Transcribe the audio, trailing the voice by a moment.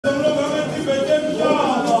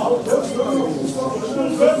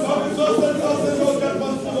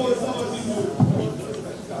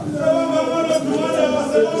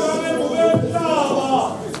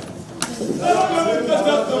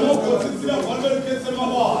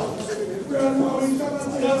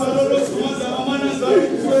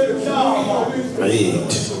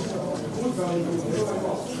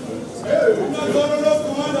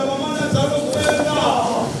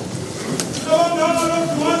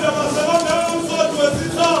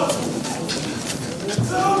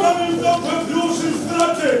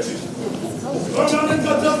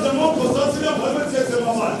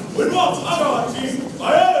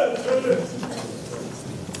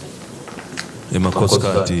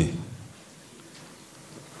Majesty,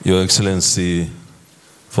 Your Excellency,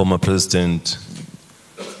 former President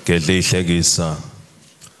Majesty,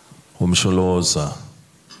 Umsholoza,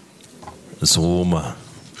 Zuma,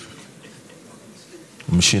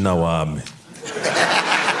 Mshina wami.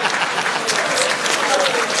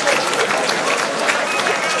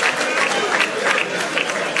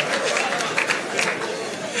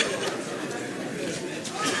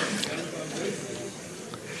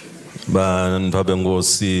 Babe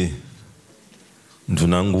ngosi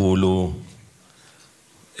Ndunankulu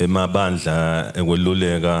emabandla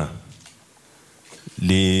ekweluleka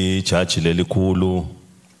li judge lelikhulu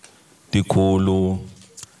tikhulu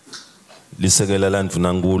lisekela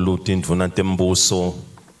landvunankulu tindvuna tembuso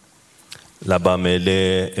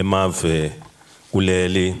labamele emave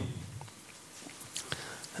kuleli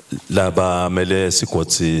labamele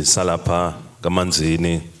sigodzi salapha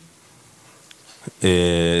kamanzini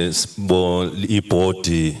bo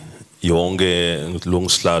ibhodi yonke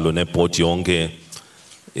lungislalo nebhodi yonke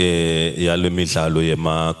yalemidlalo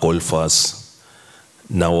yema golfers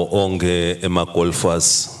nawo onke ema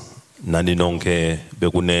golfers nani nonke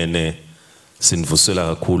bekunene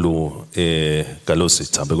sinvusela kakhulu kalosi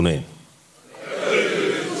thambe kunene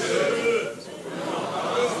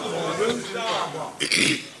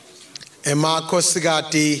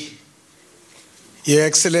Emakosigati, Your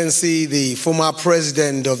Excellency, the former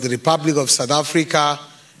President of the Republic of South Africa,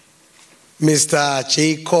 Mr.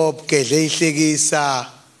 Jacob Gedleyihlekisa,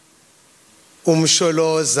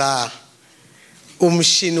 Umsholoza,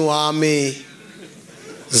 Umshinwami,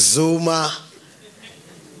 Zuma,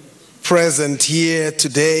 present here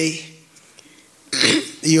today,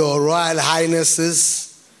 Your Royal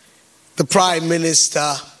Highnesses, the Prime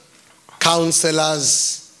Minister,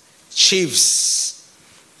 councillors, chiefs,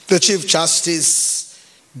 the Chief Justice,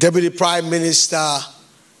 Deputy Prime Minister,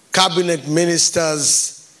 Cabinet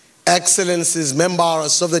Ministers, Excellencies,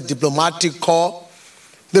 members of the Diplomatic Corps,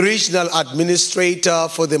 the Regional Administrator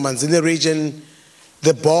for the Manzini region,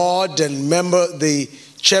 the board and the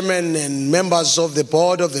chairman and members of the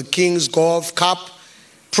board of the King's Golf Cup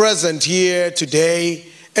present here today,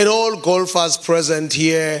 and all golfers present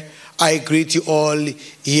here, I greet you all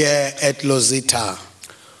here at Lozita.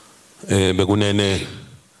 Bekunene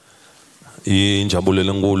injabulo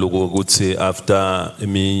lenkulu ukuthi after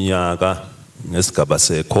iminyaka ngesigaba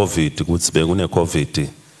se COVID ukuthi bekune COVID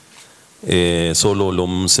solo lo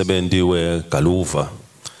msebenzi wegaluva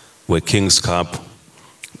we King's Cup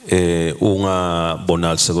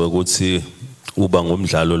ungabonakala ukuthi uba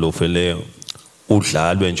ngumdlalo lo vele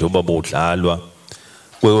udlalwe njengoba bodlalwa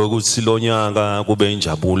kwekuthi lo nyaka kube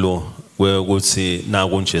injabulo kwekuthi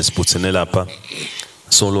naku nje siphuthene lapha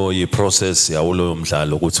solo yi process yawo lo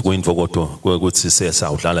mdlalo ukuthi kuyimfokodo kwekuthi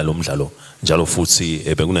sesawudlala lo mdlalo njalo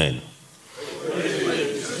futhi bekunene.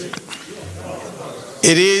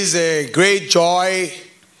 It is a great joy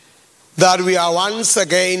that we are once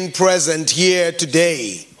again present here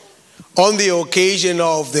today on the occasion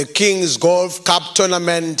of the King's Golf Cup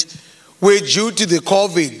tournament, where due to the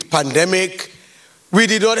COVID pandemic, we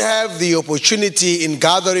did not have the opportunity in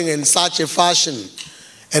gathering in such a fashion.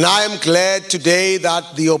 And I am glad today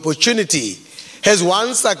that the opportunity has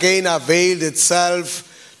once again availed itself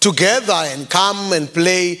to gather and come and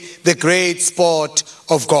play the great sport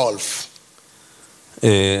of golf.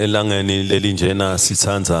 Elangeni lelinjena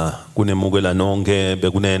sithandza kunemukela nonke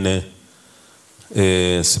bekunene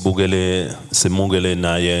simukele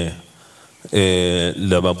naye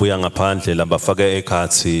lababuya ngaphandle labafake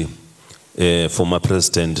ekhathi former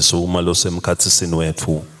president Zuma losemkhatsisini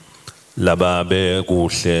wethu laba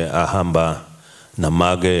bekuhle ahamba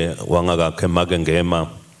namake wangakakhe make ngema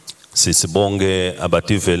sisibonge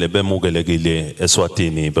abativele bemukelekile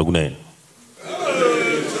Eswatini bekunene.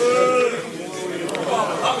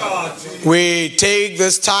 We take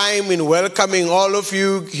this time in welcoming all of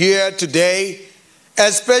you here today,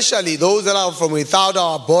 especially those that are from without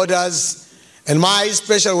our borders. And my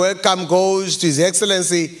special welcome goes to His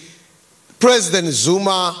Excellency President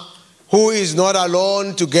Zuma, who is not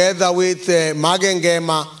alone, together with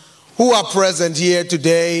Magengema, who are present here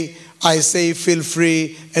today. I say feel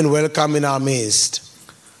free and welcome in our midst.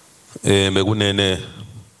 Bekunene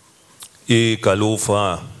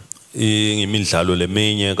igalufa imidlalo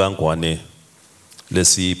leminye kangwane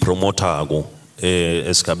lesi promotako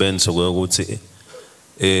esigabeni sokuthi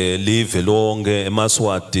live lonke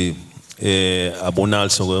eMswati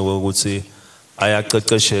abonalisa ukuthi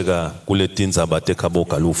ayaqeqesheka kule tindzaba tekhabo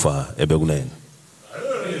galufa ebekunene.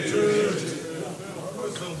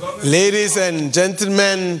 Ladies and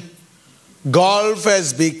gentlemen, golf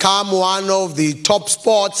has become one of the top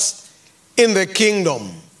sports in the kingdom.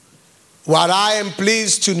 what I am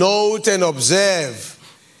pleased to note and observe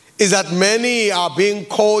is that many are being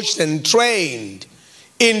coached and trained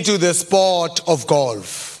into the sport of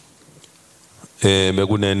golf.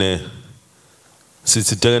 Bekunene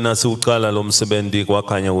sithi tena siuqala lo msebenzi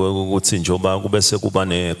kwakhanya ukuthi njoba kube sekuba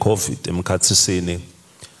ne-COVID emkhathisini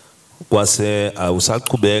kwase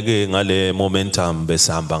awusaqhubeke ngale momentum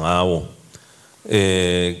besihamba ngawo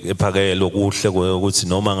ephakelo kuhle ukuthi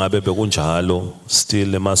noma ngabe bekunjalo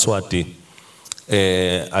still eMswati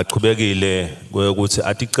aqhubekile ukuthi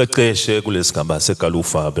atiqeqeshe kulesigaba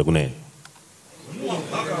segalufa bekunene.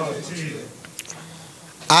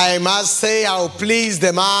 I must say how pleased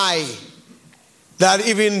am I that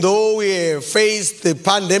even though we faced the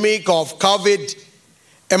pandemic of COVID,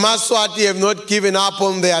 Mswati have not given up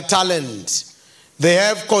on their talent. They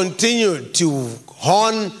have continued to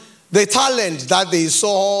hone the talent that they so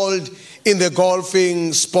hold in the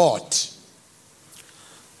golfing sport.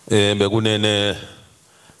 Bekunene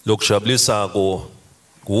lokujabulisa ko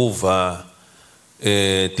kuva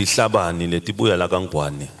tihlabani letibuya la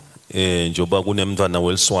kaNgwane njoba kunemntwana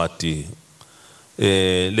weLeswati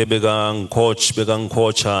lebeka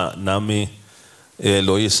ngcoacha nami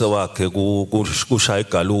loyise wakhe kushaya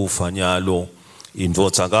igalufa nyalo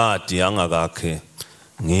indvodzakati yangakakhe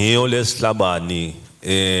ngiyo lesihlabani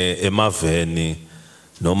emaveni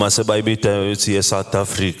noma sebayibita ukuthi eSouth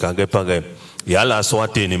Africa kepha ke yala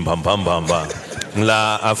Eswatini mbambamba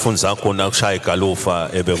ngila afunza khona kushaya igalufa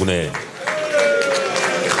ebekunene.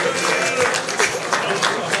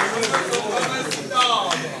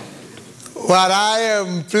 What I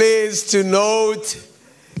am pleased to note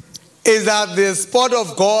is that the sport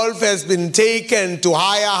of golf has been taken to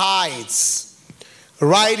higher heights.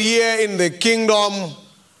 Right here in the kingdom,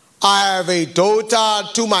 I have a daughter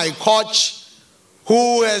to my coach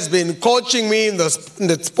who has been coaching me in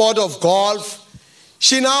the sport of golf.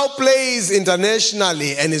 She now plays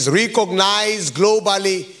internationally and is recognized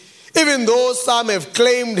globally, even though some have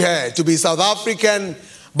claimed her to be South African.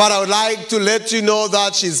 But I would like to let you know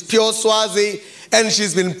that she's pure Swazi and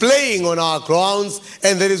she's been playing on our grounds,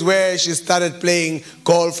 and that is where she started playing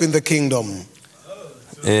golf in the kingdom.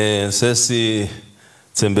 Sesi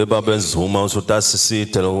tsembe baba Zuma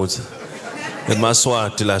usutasisithe ukuthi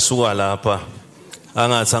eMswati la suka lapha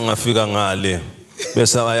angathi angafika ngale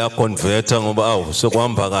bese aya converta ngoba awu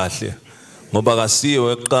sokuhamba kahle ngoba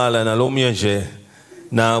kasiwe eqala nalomnye nje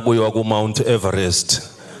na kuyiwa ku Mount Everest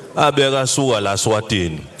abeka suka la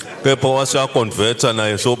Eswatini kepha wase converta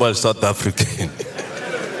naye soba South African.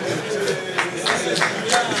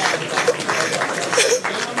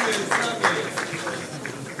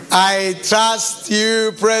 I trust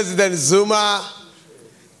you, President Zuma,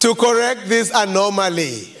 to correct this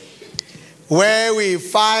anomaly where we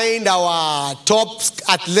find our top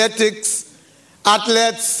athletes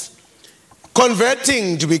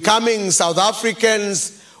converting to becoming South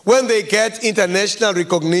Africans when they get international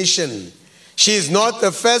recognition. She is not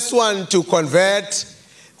the first one to convert.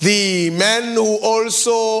 The man who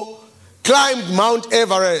also climbed Mount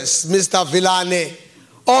Everest, Mr. Villane,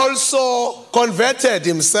 also converted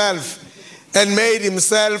himself and made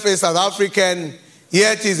himself a South African,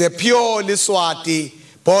 yet is a pure Eswati,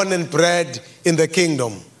 born and bred in the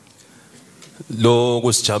kingdom. Lo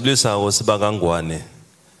kusijabulisa wosiba kaNgwane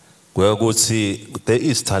kweukuthi there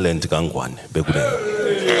is talent kaNgwane bekule.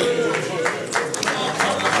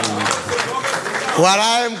 What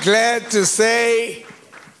I am glad to say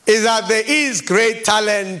is that there is great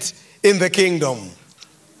talent in the kingdom.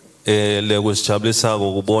 Le kusijabulisa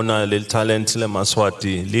ukubona le talent le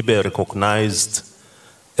Mswati libe recognized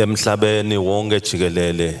emhlabeni wonke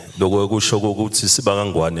jikelele lokho kusho ukuthi siba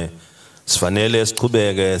kaNgwane sifanele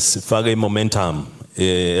siqhubeke sifake momentum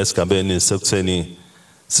esigabeni sekutheni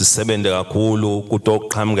sisebende kakhulu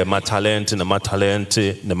kutoqhamuke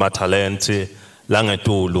nematalent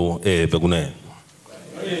langetulu bekunene.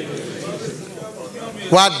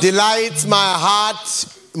 What delights my heart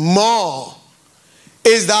more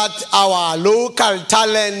is that our local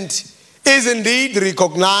talent is indeed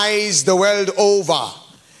recognized the world over.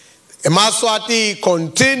 Mswati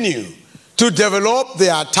continue to develop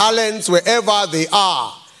their talents wherever they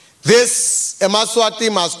are. This Mswati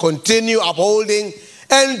must continue upholding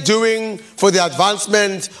and doing for the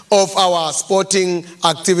advancement of our sporting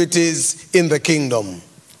activities in the kingdom.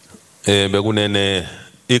 Bekunene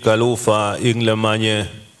igalufa inglemanye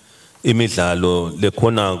imidlalo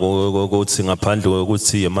lekhona ukuthi ngaphandle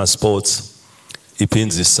kokuthi ema sports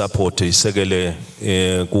iphinzi support isekele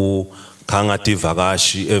ku khangati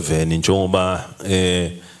vakashi eveni njengoba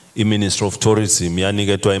iMinistry of Tourism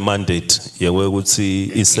yaniketwa imandate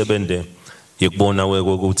yekuthi isebende yekubona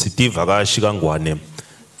ukuthi tivakashi kaNgwane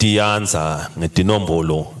tiyanza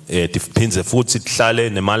ngetinombolo tiphindze futhi tihlale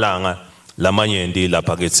nemalanga lamanyenti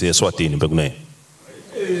lapha kithi eSwatini bekune.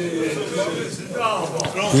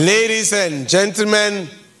 Ladies and gentlemen,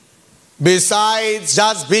 besides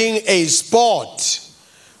just being a sport,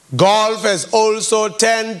 golf has also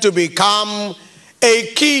tended to become a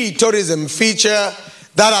key tourism feature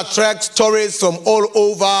that attracts tourists from all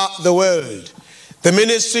over the world. The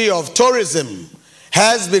Ministry of Tourism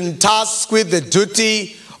has been tasked with the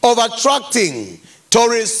duty of attracting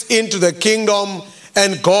tourists into the kingdom,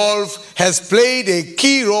 and golf has played a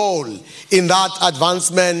key role in that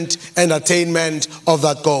advancement and attainment of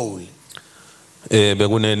that goal.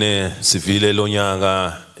 Bekunene sivile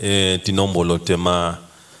lonyaka tinombolo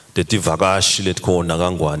tetivakashi letikhona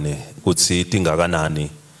kangwane kutsi tingakanani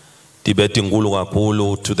tibe tinkulu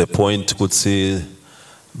kakhulu to the point kutsi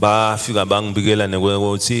bafika bangibikela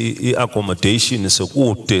nekutsi i-accommodation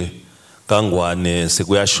sekude kangwane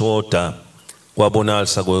sekuyashoda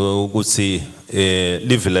kwabonalisa ukuthi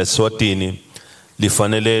live leSwatini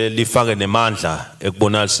lifanele lifake nemandla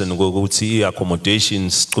ekubonaliseni ukuthi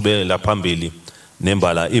i-accommodations siqhubekela phambili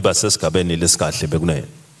nembala iba sesigabeni lesikahle bekune.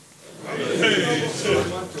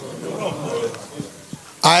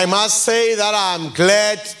 I must say that I'm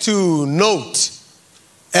glad to note,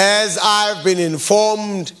 as I've been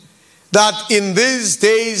informed, that in these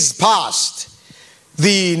days past,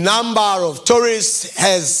 the number of tourists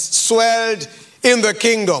has swelled in the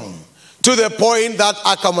kingdom to the point that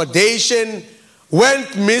accommodation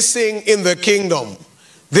went missing in the kingdom.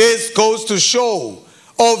 This goes to show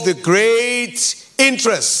of the great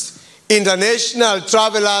interest international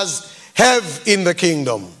travelers have in the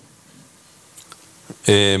kingdom.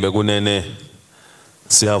 Bekunene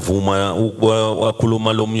siyavuma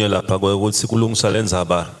wakhuluma lomnye lapha ukuthi kulungisa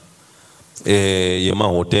lenzaba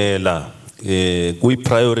yemahotela kuyi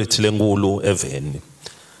priority lenkulu eveni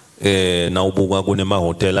nawubuka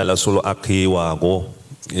kunemahotela lasolo akhiwa ko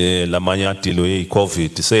lamanye adilo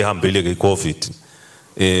ye-COVID seyihambile ke i-COVID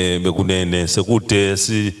bekunene sekude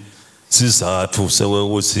sizathu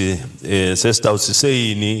sekuthi sesitawuthi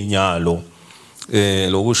seyini nyalo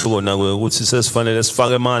lokusho kona ukuthi sesifanele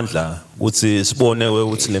sifake amandla ukuthi sibone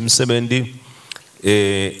ukuthi lemsebenzi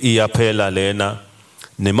iyaphela lena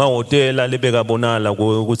nemahotela lebekabonala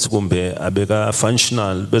ukuthi kumbe abeka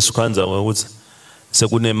functional besukhanza ukuthi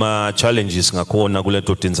sekunema challenges ngakhona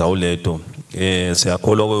kuleto tindzawo leto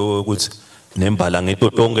siyakholwa ukuthi nembala ngeto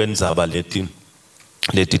tonke indzaba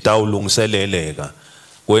leti tawulungiseleleka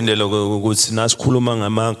kwendela ukuthi nasikhuluma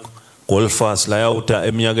ngama golfers la yawuta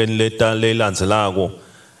eminyakeni lelandzelako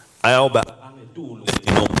ayawuba angetulu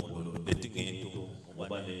tinombolo letingento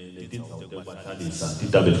ngoba letindzawo tebahlalisa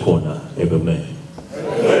titabe khona ebemene.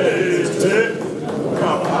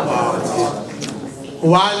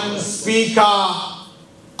 One speaker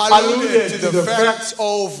alluded to the fact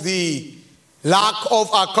of the lack of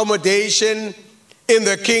accommodation in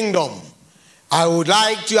the kingdom. I would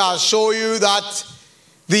like to assure you that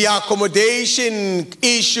the accommodation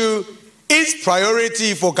issue is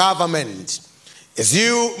priority for government. As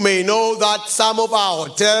you may know that some of our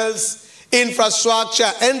hotels, infrastructure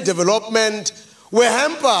and development were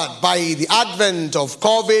hampered by the advent of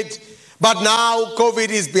COVID, but now COVID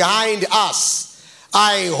is behind us.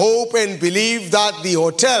 I hope and believe that the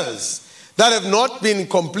hotels that have not been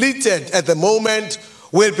completed at the moment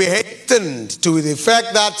will be hastened to the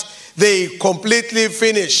fact that they completely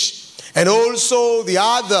finish. And also the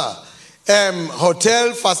other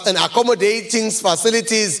hotel and accommodating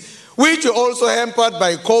facilities which are also hampered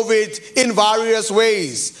by COVID in various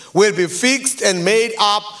ways will be fixed and made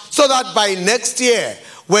up so that by next year,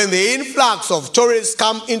 when the influx of tourists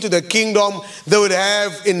come into the kingdom, they would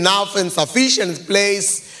have enough and sufficient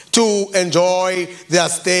place to enjoy their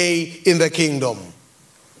stay in the kingdom.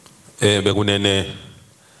 Bekunene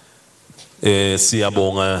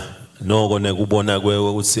siyabonga noko nekubona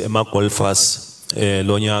ukuthi emagolfers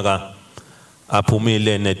lonyaka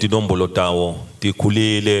aphumile netinombolo tawo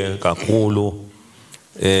tikhulile kakhulu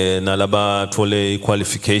nalaba thole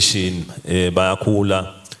qualification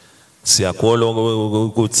bayakhula siyakholwa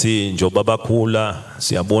ukuthi njoba bakhula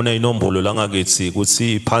siyabona inombolo la ngakithi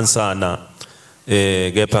ukuthi iphansana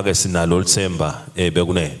kepha ke sinalo lithemba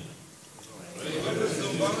bekune.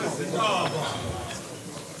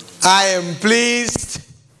 I am pleased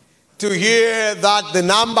to hear that the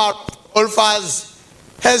number of golfers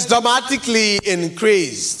has dramatically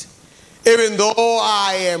increased, even though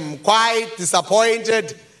I am quite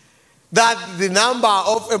disappointed that the number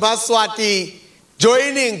of Mswati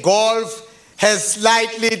joining golf has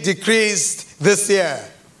slightly decreased this year.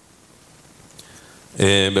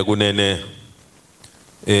 Bekunene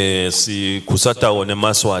si kusata wona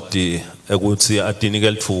Mswati ukuthi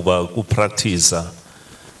atinikele ithuba ku practice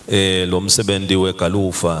lo msebenzi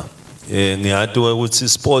wegalufa ngiyathi ukuthi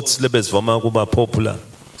sports lebezivama kuba popular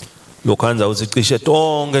lokhanza ukuthi cishe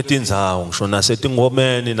tonke tindzawo ngisho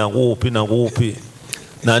nasetingomeni nakuphi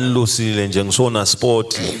nanilusile nje ngisona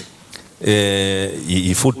sport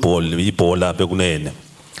i-football ibhola bekunene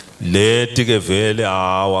leti ke vele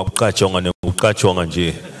akuqatshonga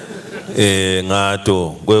nje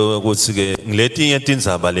ngato ukuthi ke ngiletinye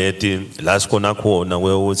tindzaba leti la sikhona khona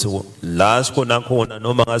ukuthi la sikhona khona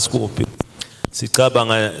noma ngasikuphi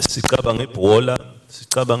sicabanga ibhola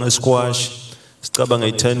sicabanga squash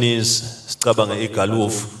sicabanga tennis sicabanga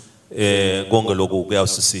igolf konke lokhu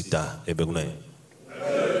kuyasisita ebekunene.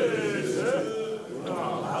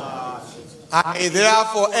 I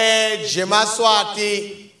therefore urge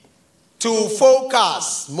Mswati to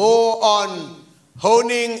focus more on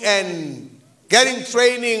honing and getting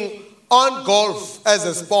training on golf as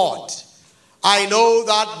a sport. I know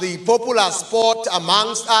that the popular sport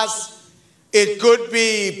amongst us, it could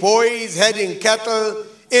be boys heading cattle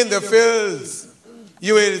in the fields.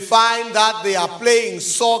 You will find that they are playing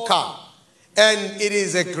soccer, and it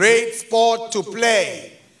is a great sport to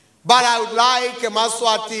play. But I would like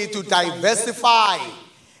Mswati to diversify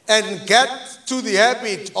and get to the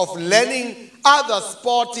habit of learning other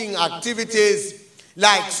sporting activities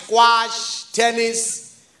like squash,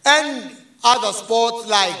 tennis, and other sports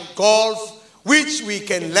like golf, which we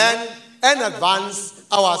can learn and advance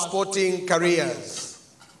our sporting careers.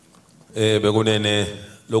 Bekunene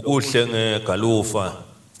lokuhle ngegalufa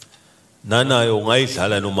nanayo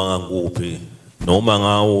ungayidlala noma ngakuphi noma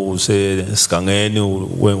ngawo sesigangeni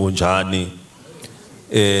wengunjani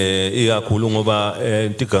ikakhulu ngoba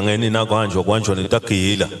intigangeni nakwanjwa kwanjwa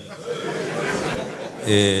netagila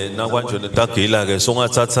nakwanjwa netagila ke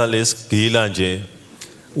songathatha lesigila nje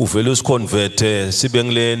uvele usiconvert sibe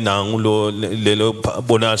ngile nangu lelo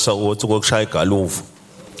bonasa ukuthi kokushaya igalufu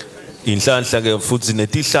inhlanhla ke futhi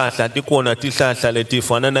netihlahla tikhona tihlahla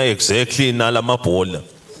letifana na exactly nalamabhola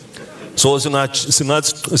so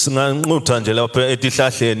singanqutha nje lapha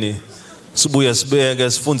etihlahleni sibuye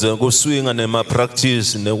sibeke sifunze kuswinga nema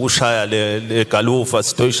practice nekushaya le galufa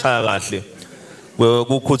sitoyishaya kahle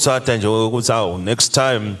kukhuthatha nje ukuthi awu next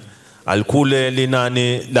time alikhule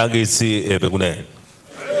linani lakithi ebekunene.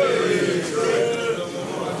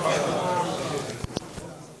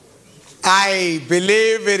 I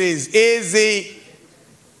believe it is easy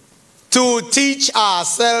to teach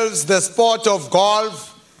ourselves the sport of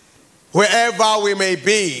golf wherever we may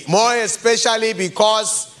be, more especially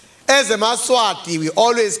because as a Mswati, we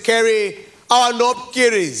always carry our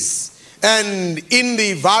nopkiris, and in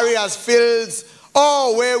the various fields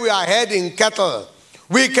or where we are heading cattle,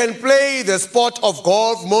 we can play the sport of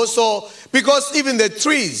golf more so because even the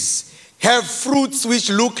trees have fruits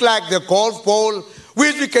which look like the golf ball,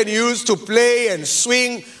 which we can use to play and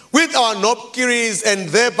swing with our nopkiris and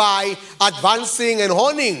thereby advancing and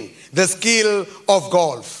honing the skill of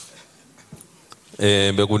golf.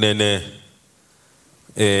 Bekunene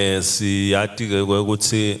siyati ke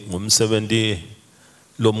ukuthi ngumsebenzi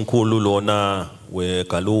lomkhulu lona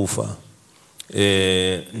wegalufa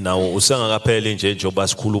nawo usengakapheli nje njoba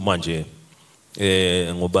sikhuluma nje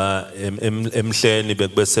ngoba emhleni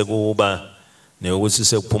bekubese kuba neyokuthi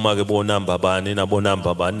sekuphuma ke bonamba bani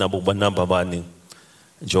nabonamba bani nabonamba bani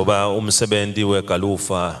njoba umsebenzi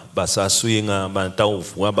wegalufa basaswinga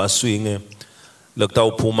batawuvuka baswinge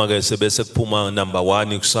lokutawuphuma ke sebese kuphuma number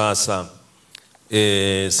 1 kusasa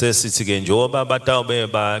sesithi ke njoba batawube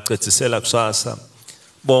baqedisela kusasa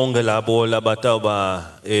bonke labo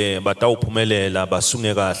batawuphumelela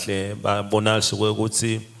basunge kahle babonalise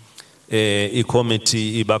ukuthi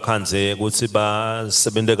i-committee ibakhanze ukuthi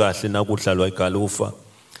basebenze kahle nakudlalwa igalufa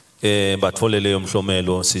bathole leyo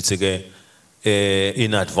mhlomelo sithi ke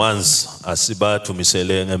in advance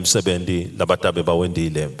asibathumisele ngemsebenzi labatabe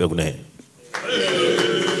bawendile bekunene.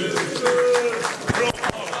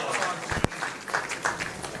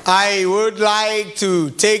 I would like to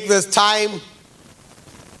take this time,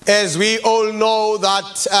 as we all know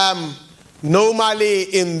that normally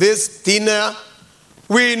in this dinner,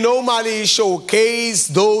 we normally showcase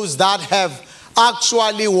those that have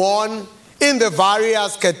actually won in the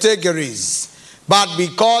various categories. But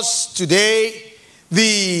because today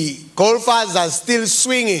the golfers are still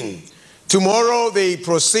swinging, tomorrow they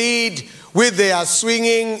proceed with their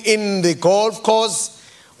swinging in the golf course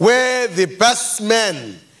where the best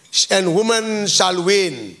men and women shall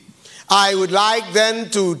win. I would like then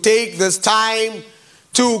to take this time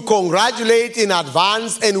to congratulate in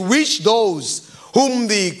advance and wish those whom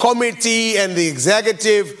the committee and the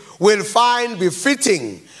executive will find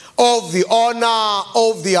befitting of the honor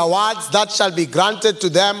of the awards that shall be granted to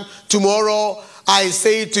them tomorrow. I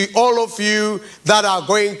say to all of you that are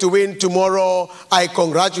going to win tomorrow, I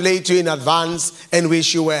congratulate you in advance and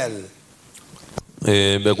wish you well.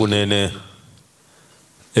 Bekunene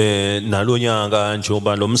nalonyaka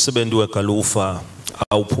njoba lo msebenzi wegalufa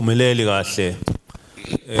awuphumeleli kahle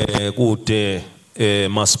kude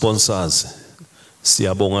ma sponsors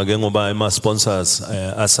siyabonga ke ngoba ma sponsors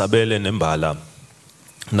asabele nembala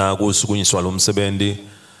na kusukunyiswa lo msebenzi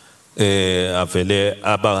avele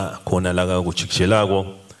aba khona la kujikijelako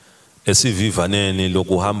esivivaneni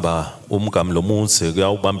lokuhamba umgamo lomutse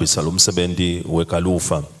kuyawubambisa lo msebenzi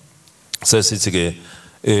wegalufa sesithi ke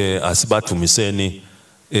asibathumiseni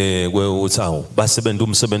kweuthi awu basebenza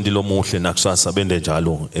umsebenzi lomuhle nakusasa bende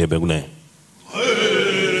njalo bekune.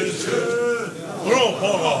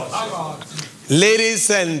 Ladies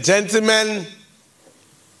and gentlemen,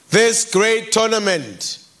 this great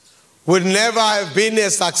tournament would never have been a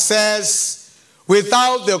success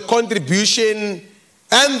without the contribution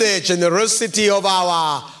and the generosity of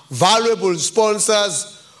our valuable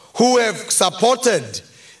sponsors who have supported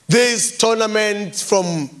this tournament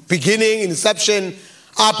from beginning, inception,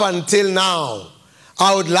 up until now.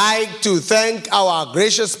 I would like to thank our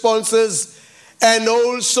gracious sponsors and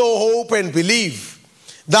also hope and believe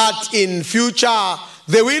that in future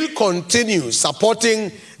they will continue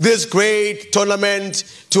supporting this great tournament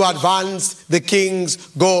to advance the King's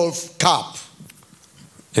Golf Cup.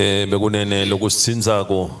 Bekunene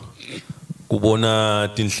lokusitsinzako kubona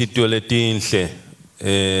tinhlitiyo letinhle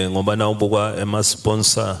ngoba nawubuka ema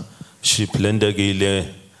sponsorship lendekile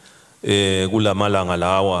kulamalanga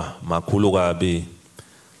lawa makhulu kabi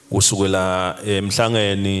kusukela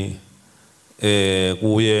emhlangeni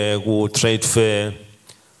kuye ku trade fair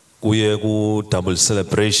kuye ku double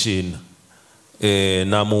celebration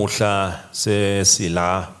namuhla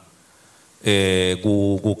sesila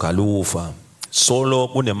ku galufa solo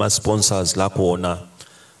kunema sponsors la khona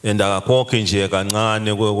endakhokhe nje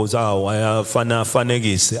kancane ukuthi ayafana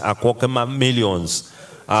fanekise akhokhe ama millions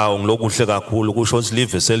ngilokuhle kakhulu kusho ukuthi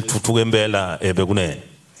live selithuthuka empela bekunene.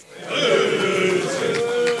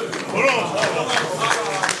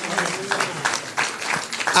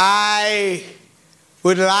 I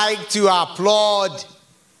would like to applaud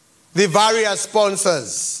the various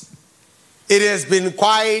sponsors. It has been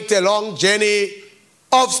quite a long journey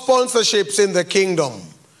of sponsorships in the kingdom,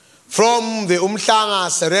 from the Umhlanga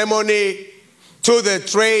ceremony to the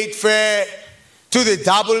trade fair to the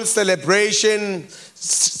double celebrations,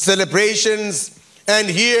 and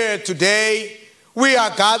here today we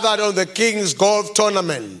are gathered on the King's Golf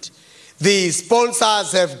Tournament. The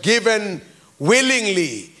sponsors have given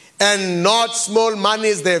willingly, and not small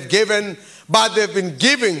monies they've given, but they've been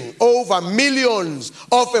giving over millions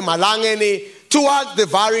of emalangeni towards the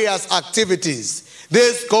various activities.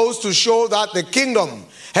 This goes to show that the kingdom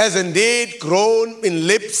has indeed grown in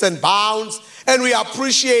leaps and bounds, and we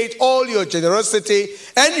appreciate all your generosity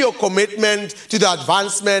and your commitment to the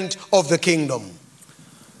advancement of the kingdom.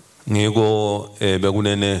 Ngiko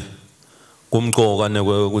bekunene kumqoka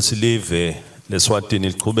ukuthi live leSwatini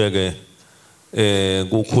liqhubeke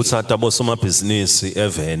kukhuthaza abosomabhizinisi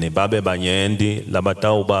evene babe banyendi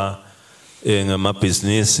labatawuba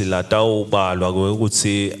ngamabhizinisi latawubalwa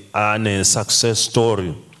ukuthi ane success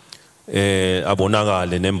story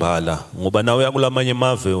abonakale nembala ngoba nawe yakulamanye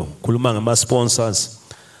mave khuluma ngama sponsors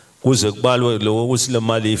kuze kubalwe lokho ukuthi le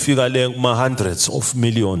mali ifika le kuma hundreds of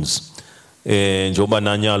millions njoba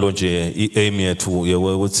nanyalo nje iaim yethu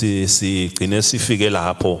ukuthi sigcine sifike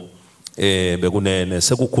lapho bekunene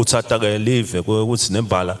sekukhuthaza ke live ukuthi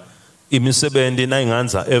nembala imisebenzi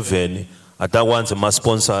nayinganza eveni atakwanze ma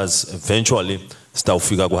sponsors eventually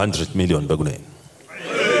sitawufika ku 100 million bekunene.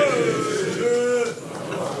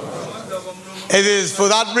 It is for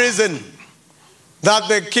that reason that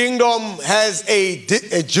the kingdom has a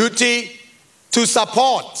duty to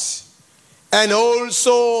support and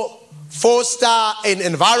also foster an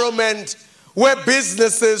environment where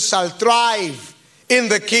businesses shall thrive in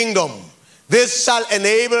the kingdom. This shall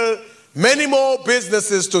enable many more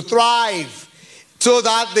businesses to thrive so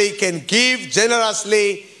that they can give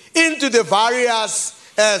generously into the various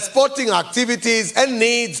sporting activities and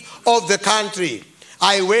needs of the country.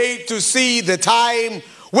 I wait to see the time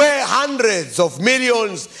where hundreds of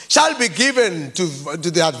millions shall be given to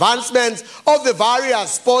the advancement of the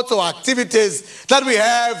various sports or activities that we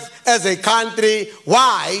have as a country.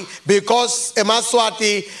 Why? Because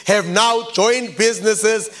Mswati have now joined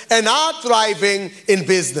businesses and are thriving in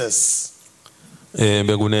business.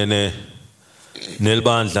 Bekunene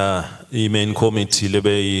nelbandla main committee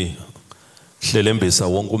lebe hlelembisa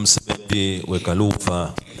wonke umsebenzi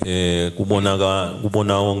wegalufa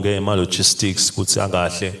kubona wonke ama logistics ukuthi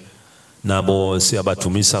akahle nabo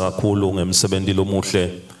siyabadumisa kakhulu ngemsebenzi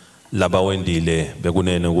lomuhle laba wendile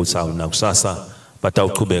bekunene ukuthi awunakusasa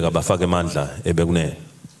batawuqhubeka bafake amandla ebekunene.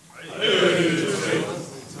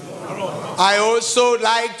 I also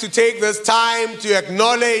like to take this time to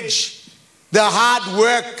acknowledge the hard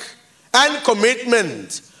work and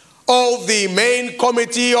commitment of the main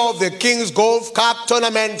committee of the King's Golf Cup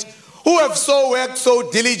tournament, who have worked so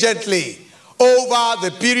diligently over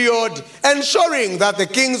the period, ensuring that the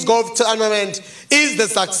King's Golf tournament is the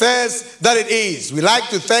success that it is. We'd like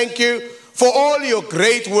to thank you for all your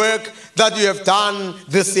great work that you have done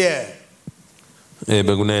this year.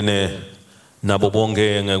 Bekunene nabo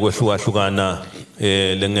bonke ngekwehlukana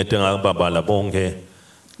lengete ngababala bonke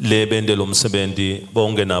lebende lomsebenzi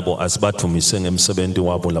bonke nabo asibathumise ngemsebenzi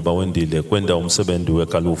wabo labawendile kwenda umsebenzi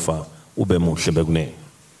wegalufa ube muhle bekunene.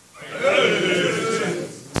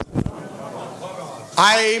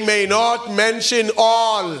 I may not mention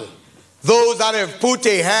all those that have put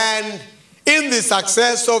a hand in the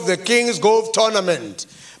success of the King's Golf tournament,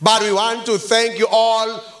 but we want to thank you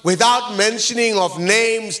all without mentioning of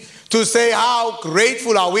names to say how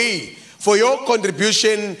grateful are we for your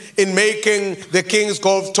contribution in making the King's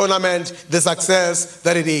Golf tournament the success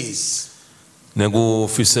that it is.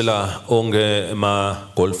 Nekufisela onke ma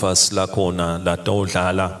golfers la khona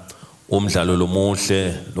latodlala umdlalo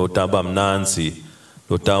lomuhle lotaba mnanzi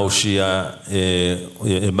lotawushiya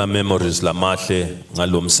ema memories lamahle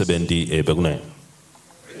ngalomsebenzi ebekunene.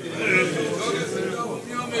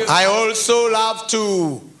 I also love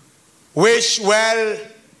to wish well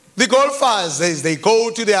the golfers as they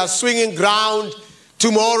go to their swinging ground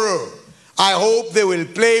tomorrow. I hope they will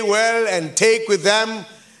play well and take with them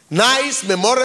nice memorable